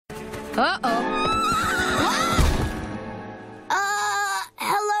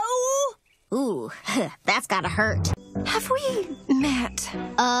Hello? Ooh, that's gotta hurt. Have we met?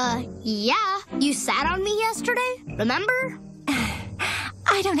 Yeah. You sat on me yesterday, remember?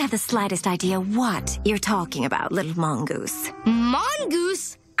 I don't have the slightest idea what you're talking about, little mongoose.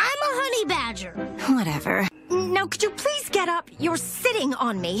 Mongoose? I'm a honey badger. Whatever. Now, could you please get up? You're sitting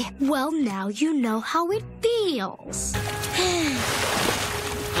on me. Well, now you know how it feels.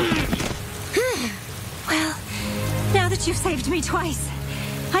 Well, now that you've saved me twice,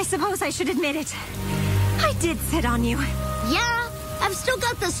 I suppose I should admit it. I did sit on you. Yeah, I've still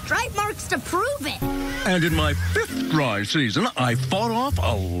got the stripe marks to prove it. And in my 5th dry season, I fought off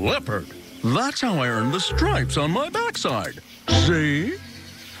a leopard. That's how I earned the stripes on my backside. See?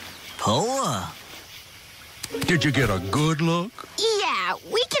 Poa. Did you get a good look? Yeah,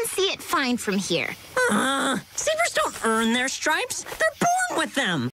 we can see it fine from here. Zebras don't earn their stripes. They're born with them.